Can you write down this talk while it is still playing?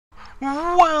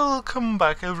Welcome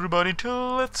back everybody to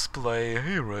Let's Play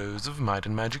Heroes of Might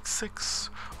and Magic 6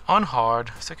 on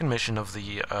hard, second mission of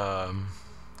the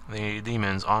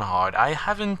demons on hard. I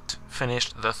haven't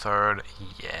finished the third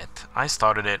yet. I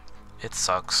started it. It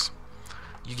sucks.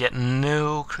 You get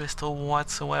no crystal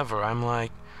whatsoever. I'm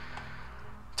like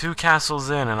 2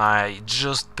 castles in and I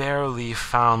just barely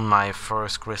found my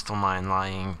first crystal mine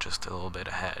lying just a little bit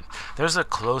ahead. There's a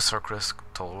closer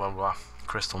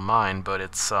crystal mine, but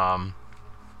it's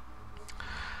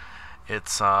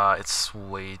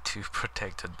way too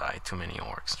protected by too many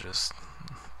orcs.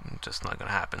 Just not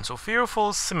gonna happen. So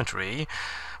fearful symmetry,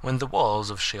 when the walls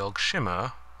of Sheog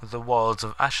shimmer, the walls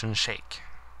of Ashen shake.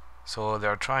 So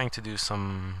they're trying to do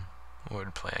some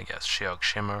wordplay, I guess. Sheog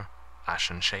shimmer,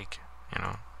 Ashen shake. You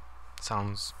know,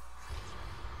 sounds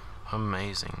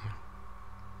amazing.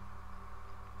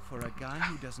 For a guy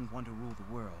who doesn't want to rule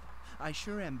the world, I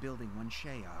sure am building one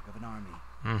Sheog of an army.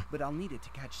 But I'll need it to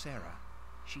catch Sarah.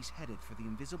 She's headed for the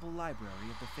invisible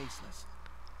library of the Faceless,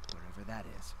 wherever that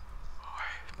is.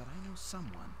 But I know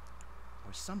someone,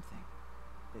 or something,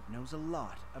 that knows a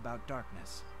lot about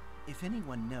darkness. If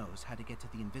anyone knows how to get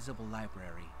to the invisible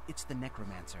library, it's the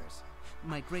necromancers.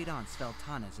 My great-aunt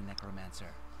Sveltana's a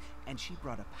necromancer, and she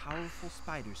brought a powerful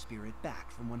spider spirit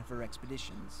back from one of her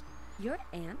expeditions. Your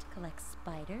aunt collects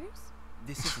spiders?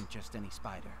 This isn't just any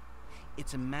spider.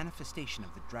 It's a manifestation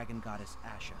of the dragon goddess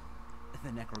Asha.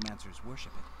 The necromancers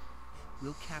worship it.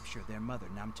 We'll capture their mother,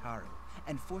 Namtaru,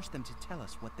 and force them to tell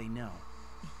us what they know.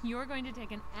 You're going to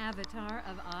take an avatar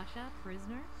of Asha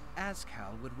prisoner?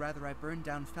 Azkal would rather I burn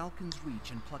down Falcon's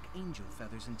Reach and pluck angel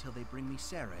feathers until they bring me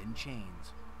Sarah in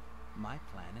chains. My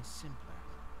plan is simpler.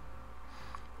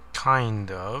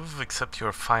 Kind of, except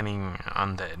you're fighting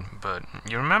undead. But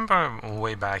you remember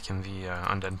way back in the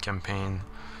undead campaign,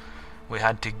 we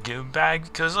had to give back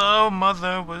because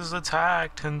mother was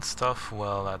attacked and stuff.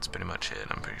 Well, that's pretty much it,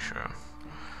 I'm pretty sure.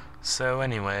 So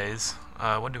anyways,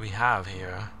 what do we have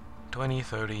here? 20,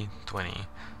 30, 20.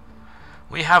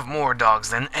 We have more dogs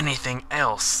than anything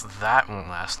else. That won't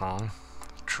last long.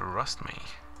 Trust me.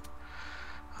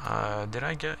 Did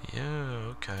I get...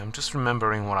 Yeah, okay. I'm just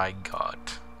remembering what I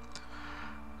got.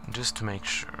 Just to make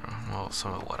sure. Well,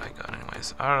 some of what I got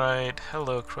anyways. Alright,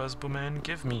 hello Crossbowman.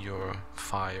 Give me your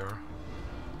fire.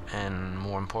 And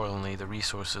more importantly, the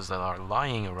resources that are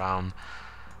lying around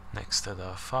next to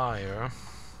the fire.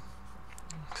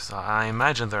 Because I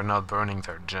imagine they're not burning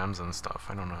their gems and stuff.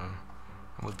 I don't know.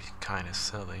 It would be kind of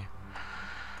silly.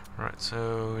 Right,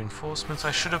 so reinforcements.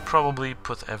 I should have probably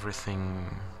put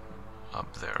everything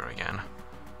up there again.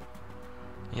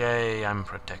 Yay, I'm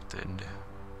protected.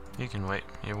 You can wait.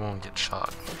 You won't get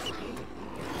shot.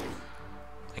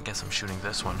 I guess I'm shooting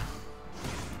this one.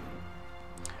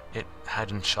 It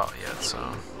hadn't shot yet, so...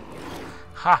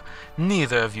 Ha!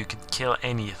 Neither of you could kill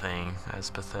anything. That's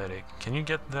pathetic. Can you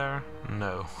get there?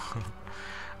 No.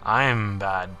 I'm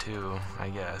bad too, I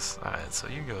guess. Alright, so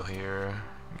you go here,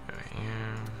 you go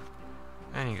here,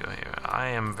 and you go here. I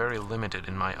am very limited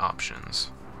in my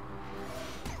options,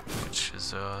 which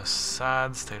is a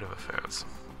sad state of affairs.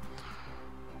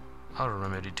 I'll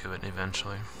remedy to it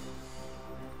eventually.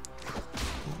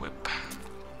 Whip.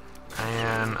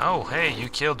 And, oh hey, you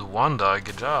killed one dog,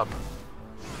 good job.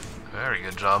 Very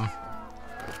good job.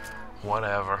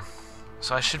 Whatever.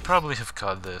 So I should probably have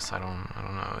cut this. I don't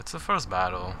know. It's the first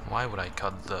battle. Why would I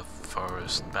cut the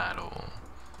first battle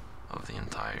of the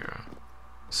entire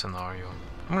scenario?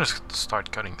 I'm gonna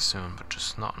start cutting soon, but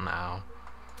just not now.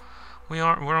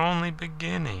 We're only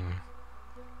beginning.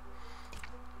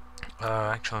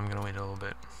 Actually I'm gonna wait a little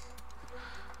bit.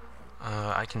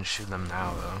 I can shoot them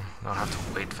now though. Don't have to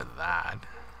wait for that.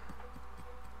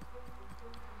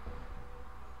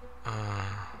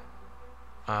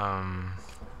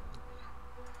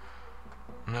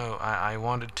 No, I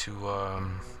wanted to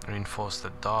reinforce the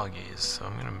doggies, so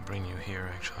I'm gonna bring you here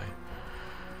actually.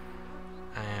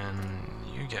 And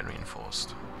you get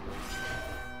reinforced.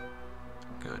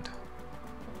 Good.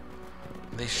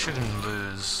 They shouldn't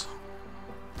lose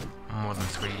more than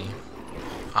 3.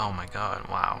 Oh my god,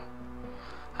 wow.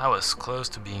 That was close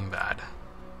to being bad.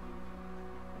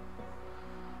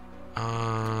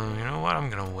 You know what? I'm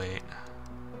gonna wait.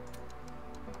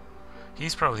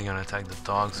 He's probably gonna attack the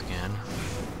dogs again.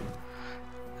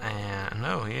 And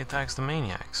no, he attacks the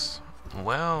maniacs.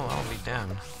 Well, I'll be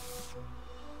damned.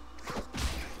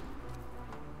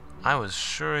 I was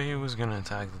sure he was gonna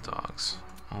attack the dogs.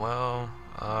 Well,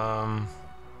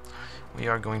 we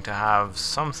are going to have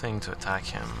something to attack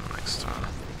him next turn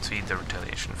to eat the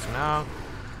retaliation. For now,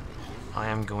 I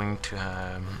am going to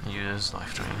use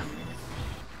Life Drain.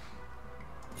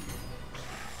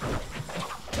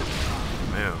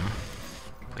 Boom.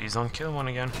 Please don't kill one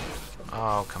again.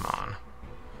 Oh, come on.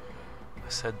 I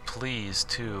said please,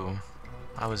 too.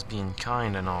 I was being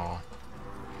kind and all.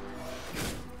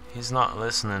 He's not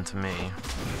listening to me.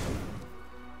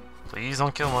 Please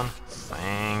don't kill one.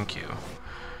 Thank you.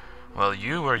 Well,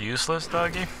 you were useless,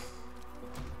 doggy.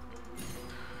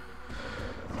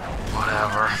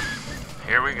 Whatever.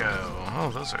 Here we go. Oh,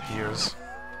 those are ears.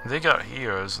 They got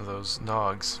ears, those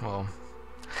dogs. Well,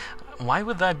 why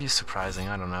would that be surprising?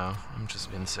 I don't know. I'm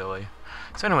just being silly.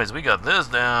 So anyways, we got this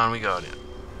down. We got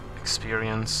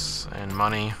experience and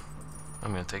money.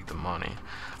 I'm gonna take the money.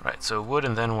 Right, so wood,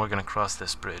 and then we're gonna cross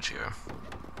this bridge here.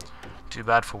 Too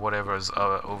bad for whatever's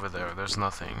over there. There's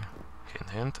nothing.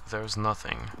 Hint, hint. There's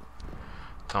nothing.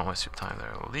 Don't waste your time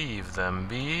there. Leave them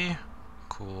be.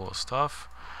 Cool stuff.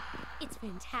 It's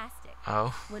fantastic.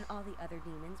 Oh. When all the other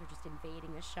demons are just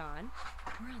invading Ashan,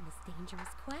 we're on this dangerous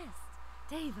quest.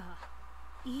 Deva,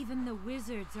 even the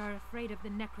wizards are afraid of the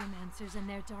necromancers and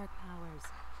their dark powers.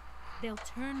 They'll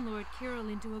turn Lord Kirill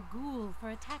into a ghoul for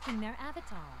attacking their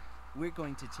avatar. We're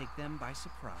going to take them by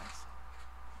surprise.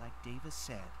 Like Deva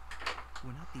said,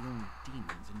 we're not the only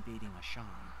demons invading Ashan.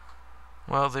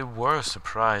 Well, they were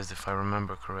surprised, if I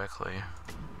remember correctly.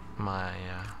 My,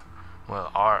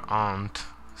 well, our aunt,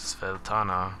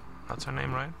 Sveltana, that's her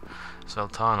name, right?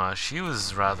 Sveltana, she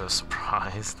was rather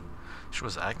surprised. She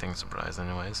was acting surprised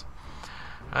anyways.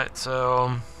 Right,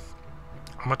 so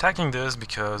I'm attacking this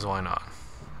because why not?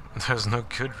 There's no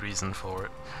good reason for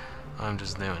it. I'm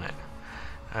just doing it.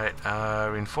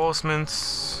 Alright,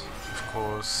 reinforcements, of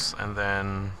course, and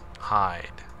then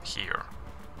hide here.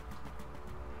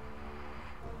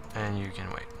 And you can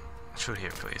wait. Shoot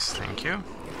here, please. Thank you.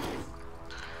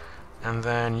 And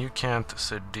then you can't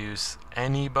seduce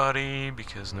anybody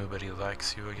because nobody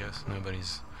likes you, I guess.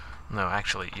 No,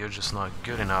 actually, you're just not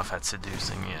good enough at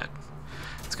seducing yet.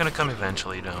 It's gonna come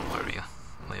eventually, don't worry,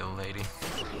 little lady.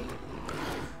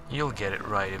 You'll get it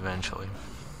right eventually.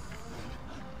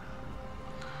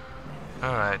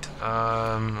 Alright,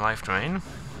 life drain.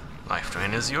 Life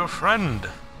drain is your friend.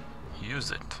 Use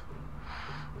it.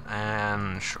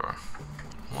 And sure,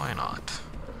 why not?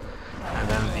 And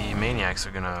then the maniacs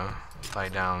are gonna tie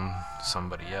down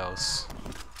somebody else.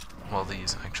 Well,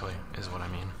 these actually is what I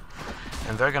mean.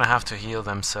 And they're gonna have to heal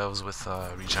themselves with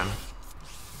regen.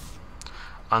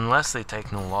 Unless they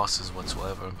take no losses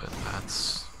whatsoever, but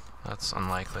that's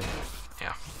unlikely.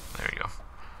 Yeah, there you go.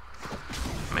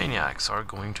 Maniacs are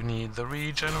going to need the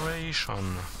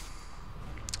regeneration.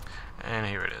 And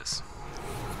here it is.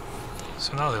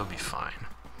 So now they'll be fine.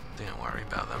 Don't worry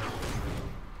about them.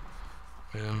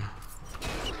 Boom.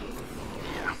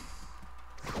 Yeah.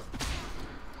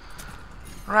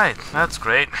 Right, that's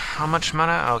great. How much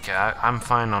mana? Okay, I'm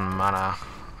fine on mana.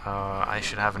 I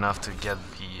should have enough to get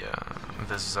the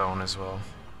this zone as well.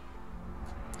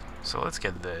 So let's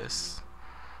get this.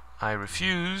 I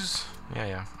refuse.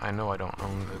 Yeah, I know I don't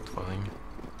own the dwelling.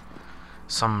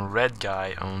 Some red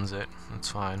guy owns it. That's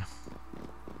fine.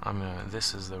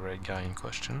 This is the red guy in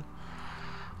question.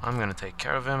 I'm gonna take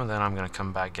care of him, and then I'm gonna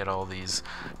come back, get all these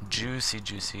juicy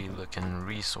looking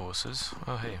resources.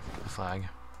 Oh hey, a flag.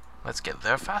 Let's get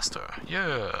there faster.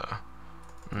 Yeah.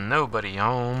 Nobody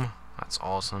home. That's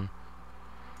awesome.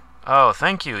 Oh,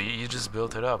 thank you. You just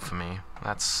built it up for me.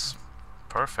 That's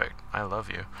perfect. I love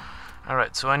you.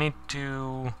 Alright, so I need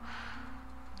to...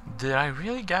 Did I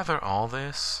really gather all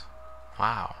this?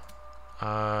 Wow.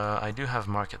 I do have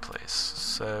marketplace,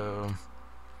 so...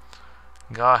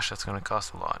 Gosh, that's gonna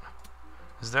cost a lot.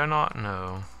 Is there not?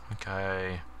 No.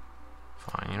 Okay.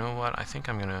 Fine. You know what? I think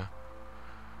I'm gonna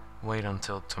wait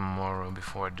until tomorrow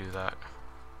before I do that.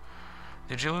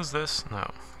 Did you lose this?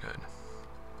 No. Good.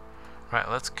 Right,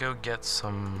 let's go get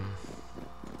some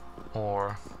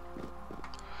ore.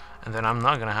 And then I'm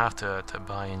not gonna have to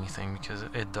buy anything because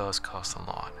it does cost a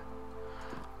lot.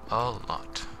 A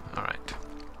lot. Alright.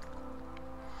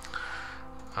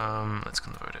 Let's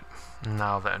convert it.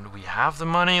 Now that we have the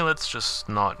money, let's just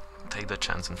not take the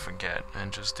chance and forget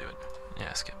and just do it.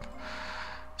 Yeah, skip.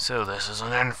 So this is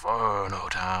an Inferno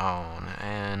town,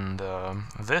 and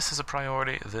this is a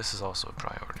priority, this is also a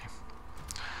priority.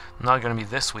 Not gonna be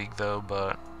this week though,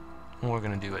 but we're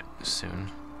gonna do it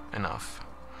soon enough.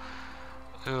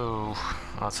 Ooh,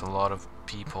 that's a lot of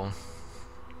people.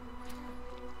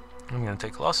 I'm gonna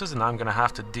take losses and I'm gonna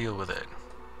have to deal with it.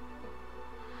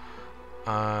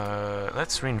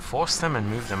 Let's reinforce them and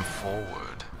move them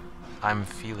forward. I'm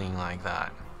feeling like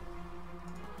that.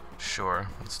 Sure,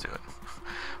 let's do it.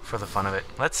 For the fun of it.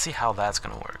 Let's see how that's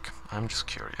gonna work. I'm just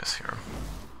curious here.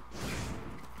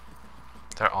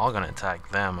 They're all gonna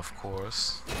attack them, of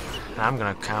course. And I'm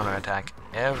gonna counterattack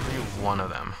every one of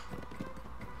them.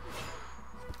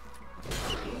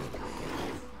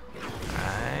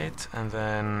 And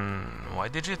then, why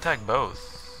did you attack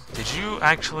both? Did you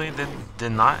actually,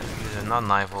 did not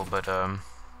Nival, but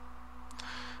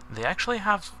they actually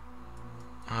have,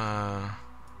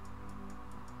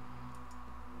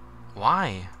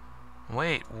 why?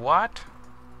 Wait, what?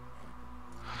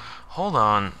 Hold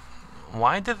on,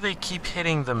 why did they keep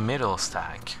hitting the middle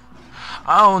stack?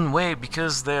 Oh, and wait,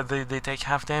 because they take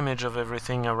half damage of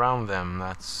everything around them.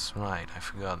 That's right, I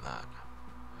forgot that.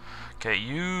 Okay,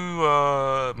 you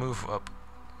move up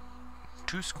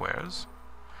 2 squares,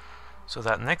 so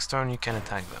that next turn you can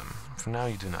attack them. For now,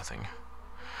 you do nothing.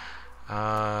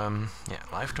 Yeah,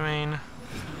 life drain,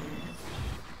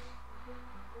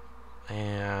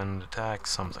 and attack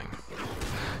something.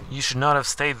 You should not have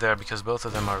stayed there because both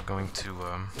of them are going to,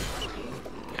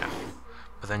 yeah.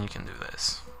 But then you can do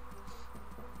this.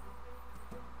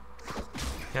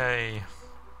 Yay!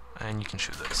 And you can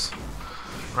shoot this.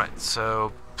 Right,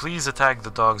 so please attack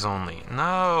the dogs only.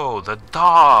 No, the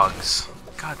dogs!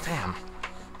 God damn.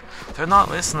 They're not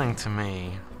listening to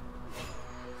me.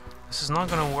 This is not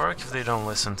gonna work if they don't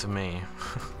listen to me.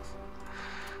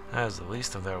 That is the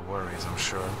least of their worries, I'm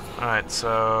sure. Alright,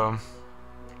 so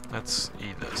let's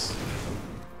eat this.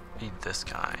 Eat this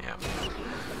guy, yep.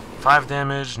 5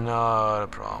 damage, not a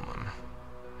problem.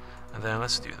 And then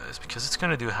let's do this, because it's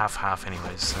gonna do half-half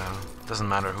anyways, so it doesn't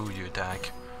matter who you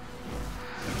attack.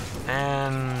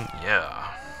 And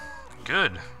yeah.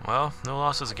 Good. Well, no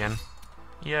losses again.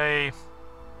 Yay.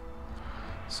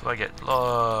 So I get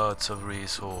lots of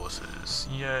resources.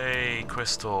 Yay,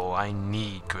 crystal. I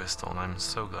need crystal, and I'm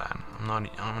so glad.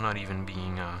 I'm not even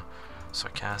being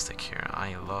sarcastic here.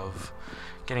 I love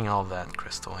getting all that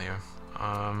crystal here.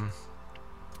 I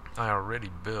already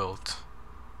built.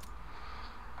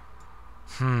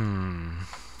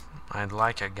 I'd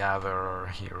like a gatherer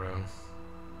hero.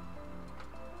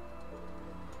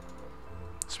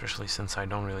 Especially since I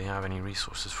don't really have any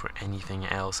resources for anything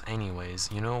else anyways.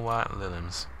 You know what,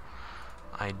 Lilims?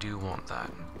 I do want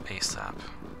that ASAP.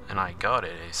 And I got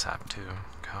it ASAP too.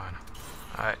 God.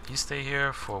 Alright, you stay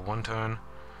here for 1 turn.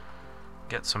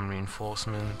 Get some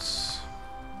reinforcements.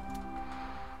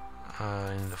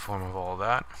 In the form of all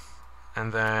that.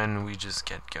 And then we just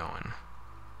get going.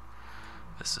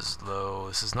 This is low.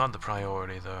 This is not the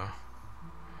priority though.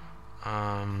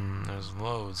 There's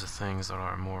loads of things that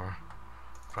are more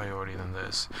priority than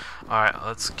this. Alright,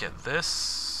 let's get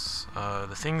this.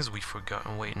 The things we forgot.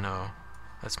 Wait, no.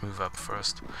 Let's move up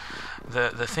first.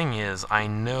 The thing is, I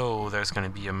know there's going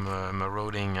to be a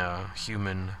marauding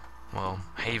human, well,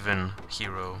 Haven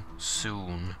hero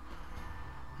soon.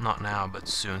 Not now, but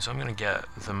soon. So I'm going to get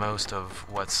the most of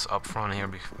what's up front here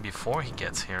before he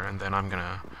gets here, and then I'm going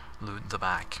to loot the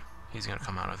back. He's going to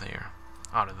come out of here.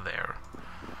 Out of there.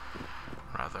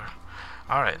 Rather.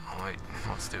 Alright, wait,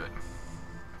 let's do it.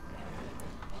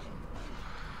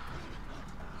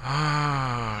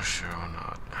 Sure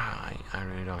not. I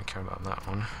really don't care about that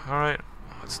one. Alright,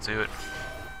 let's do it.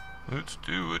 Let's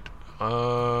do it.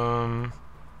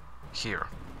 Here.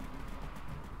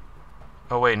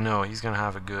 Oh wait, no, he's gonna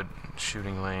have a good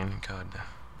shooting lane. God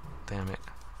damn it.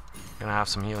 Gonna have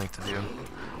some healing to do.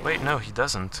 Wait, no, he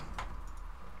doesn't.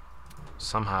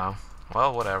 Somehow.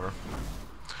 Well, whatever.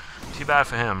 Too bad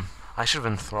for him. I should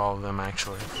have enthralled them,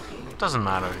 actually. Doesn't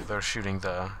matter, they're shooting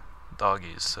the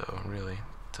doggies, so really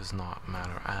does not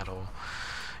matter at all.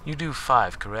 You do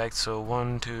 5, correct? So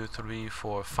 1, 2, 3,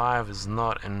 4, 5 is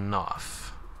not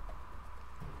enough.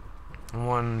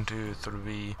 1, 2,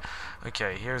 3.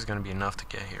 Okay, here's gonna be enough to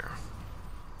get here.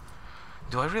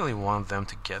 Do I really want them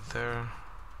to get there?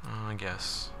 I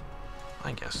guess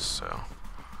so.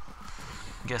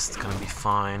 I guess it's gonna be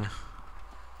fine.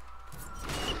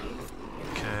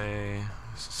 Okay,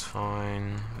 this is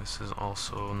fine. This is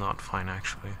also not fine,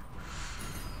 actually.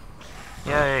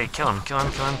 Yay, kill him, kill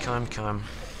him, kill him, kill him, kill him.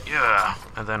 Yeah!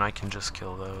 And then I can just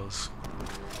kill those.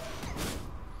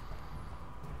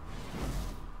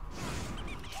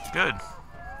 Good.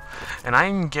 And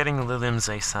I'm getting Lilium's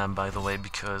ASAP, by the way,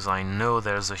 because I know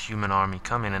there's a human army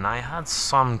coming, and I had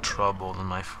some trouble in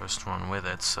my first run with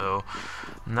it, so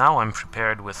now I'm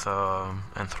prepared with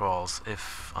enthralls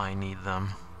if I need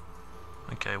them.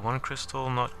 Okay, 1 crystal,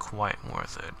 not quite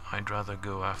worth it. I'd rather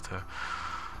go after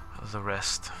the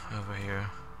rest over here.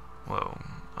 Whoa,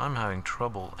 I'm having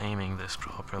trouble aiming this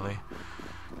properly.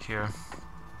 Here.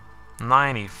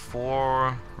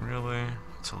 94, really?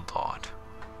 It's a lot.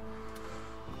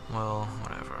 Well,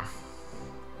 whatever.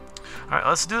 Alright,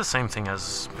 let's do the same thing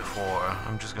as before.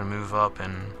 I'm just gonna move up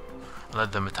and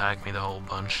let them attack me the whole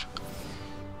bunch.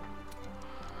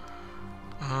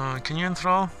 Can you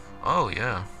enthrall? Oh,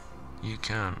 yeah. You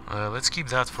can. Let's keep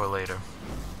that for later.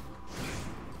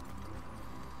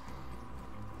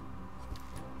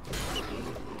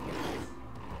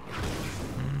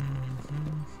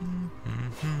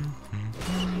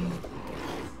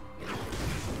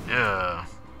 Yeah,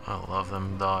 I love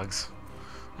them dogs.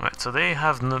 Right, so they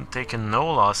have taken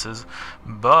no losses,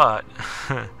 but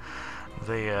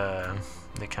they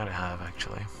kind of have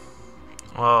actually.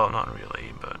 Well, not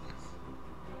really, but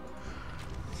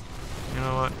you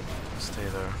know what? Stay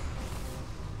there.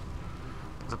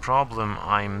 The problem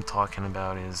I'm talking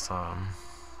about is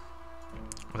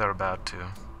they're about to.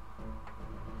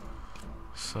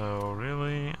 So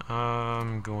really,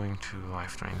 I'm going to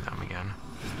life drain them again.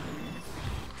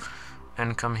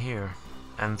 And come here.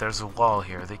 And there's a wall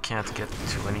here. They can't get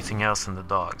to anything else than the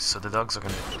dogs. So the dogs are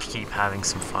gonna keep having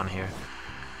some fun here.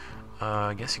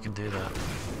 I guess you could do that.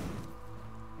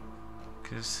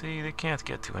 Cause see, they can't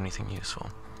get to anything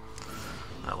useful.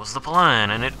 That was the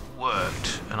plan, and it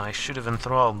worked. And I should have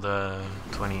enthralled the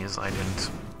 20s. I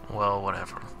didn't. Well,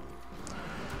 whatever.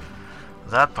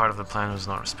 That part of the plan was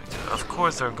not respected. Of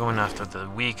course they're going after the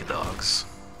weak dogs.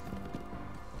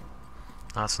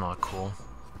 That's not cool.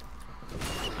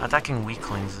 Attacking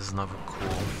weaklings is never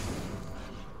cool.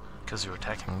 Because you're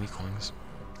attacking weaklings.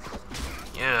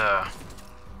 Yeah!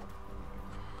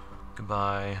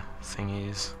 Goodbye,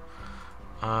 thingies.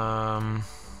 Yeah,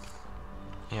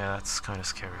 that's kind of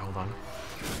scary. Hold on.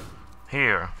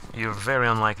 Here, you're very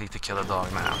unlikely to kill a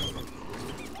dog now.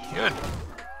 Good.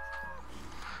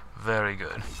 Very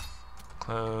good.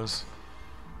 Close.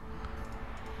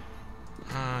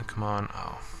 Come on.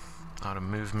 Oh. Out of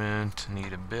movement.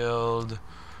 Need a build.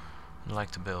 I'd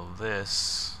like to build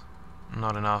this.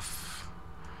 Not enough.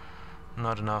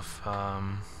 Not enough,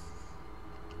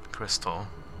 crystal.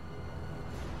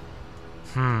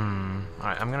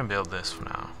 Alright, I'm gonna build this for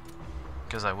now.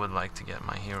 Because I would like to get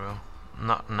my hero.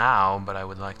 Not now, but I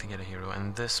would like to get a hero.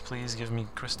 And this, please give me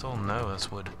crystal? No,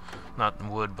 that's wood. Not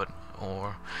wood, but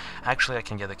ore. Actually, I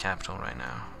can get the capital right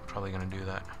now. Probably gonna do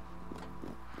that.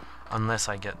 Unless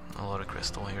I get a lot of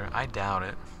crystal here. I doubt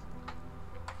it.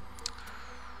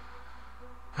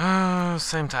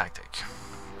 Same tactic.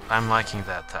 I'm liking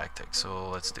that tactic, so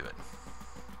let's do it.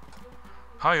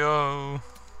 Hiyo!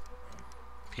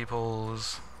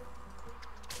 Peoples.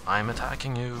 I'm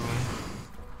attacking you.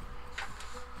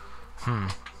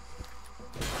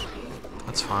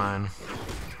 That's fine.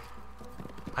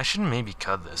 I should maybe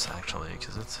cut this actually,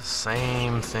 because it's the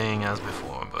same thing as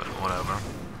before, but whatever.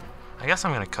 I guess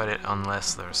I'm gonna cut it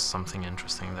unless there's something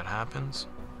interesting that happens.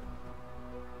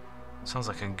 Sounds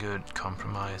like a good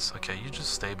compromise. Okay, you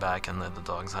just stay back and let the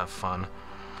dogs have fun.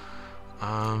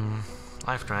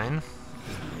 Life drain.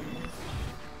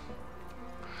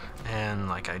 And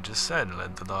like I just said,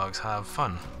 let the dogs have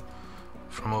fun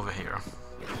from over here.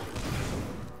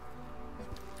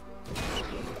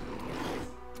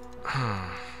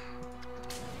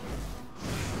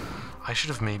 I should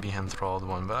have maybe enthralled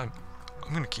one, but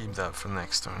I'm gonna keep that for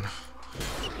next turn.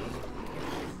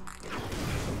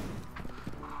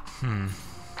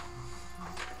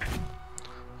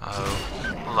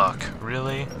 Oh, luck.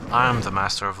 Really? I'm the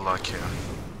master of luck here.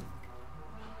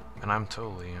 And I'm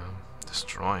totally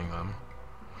destroying them.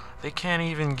 They can't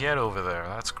even get over there.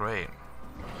 That's great.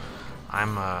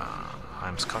 I'm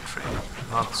scot-free.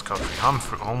 Not scot-free. I'm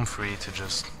home free to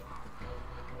just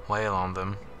wail on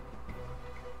them.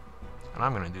 And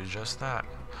I'm gonna do just that.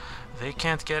 They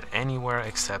can't get anywhere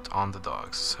except on the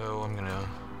dogs, so I'm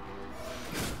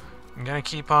gonna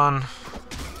keep on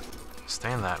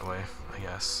staying that way, I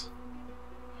guess.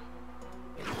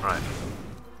 Right.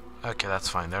 Okay, that's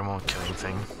fine. There won't kill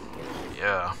anything.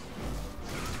 Yeah.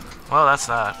 Well, that's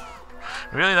that.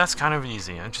 Really, that's kind of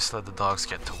easy. I just let the dogs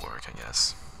get to work, I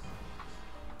guess.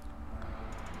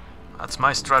 That's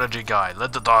my strategy guide.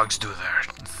 Let the dogs do their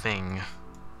thing.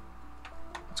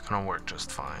 It's gonna work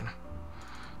just fine.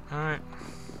 Alright.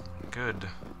 Good.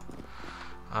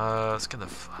 Let's get the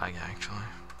flag, actually.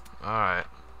 Alright.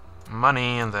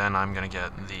 Money, and then I'm gonna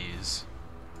get these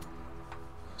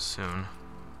soon.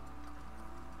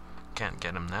 Can't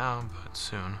get them now, but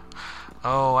soon.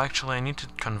 Oh, actually, I need to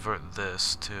convert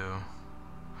this to...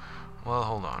 Well,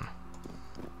 hold on.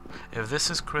 If this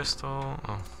is crystal...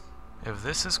 Oh. If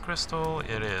this is crystal,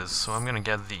 it is. So I'm gonna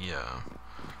get the...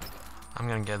 I'm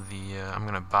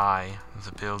gonna buy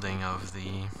the building of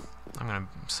the... I'm gonna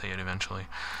say it eventually.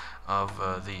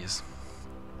 Of these.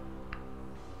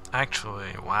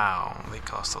 Actually, wow, they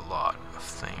cost a lot of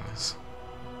things.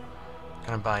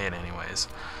 Gonna buy it anyways.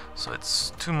 So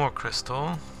it's 2 more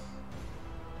crystal.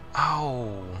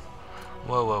 Oh!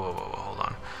 Whoa, whoa, whoa, whoa, hold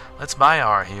on. Let's buy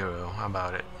our hero. How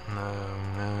about it? No,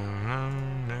 no, no,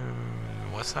 no.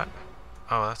 What's that?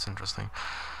 Oh, that's interesting.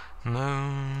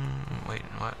 No... Wait,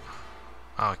 what?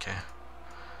 Oh, okay.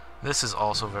 This is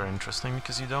also very interesting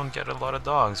because you don't get a lot of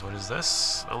dogs. What is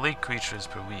this? Elite creatures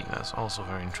per week. That's also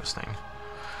very interesting.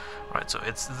 Right, so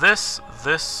it's this,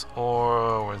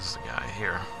 or where's the guy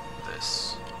here?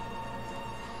 This.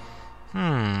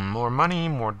 More money,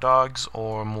 more dogs,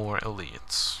 or more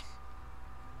elites?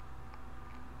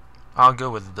 I'll go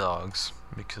with dogs,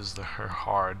 because they're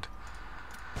hard.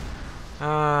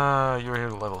 You're here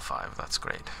to level 5, that's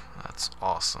great. That's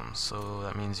awesome. So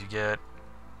that means you get...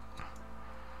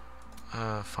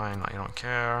 fine, I don't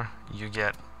care. You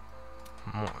get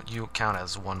more, you count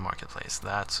as one marketplace.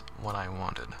 That's what I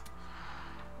wanted.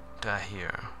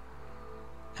 Here.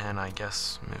 And I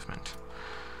guess movement.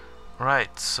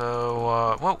 Right,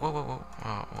 so, whoa,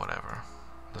 oh, whatever.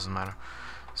 Doesn't matter.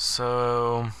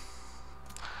 So,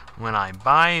 when I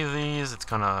buy these, it's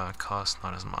gonna cost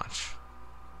not as much.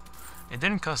 It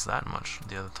didn't cost that much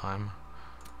the other time.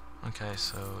 Okay,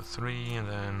 so 3 and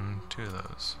then 2 of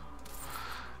those.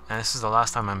 And this is the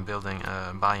last time I'm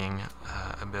buying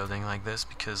a building like this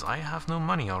because I have no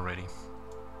money already.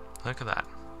 Look at that.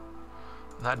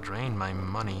 That drained my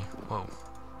money. Whoa,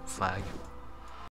 flag.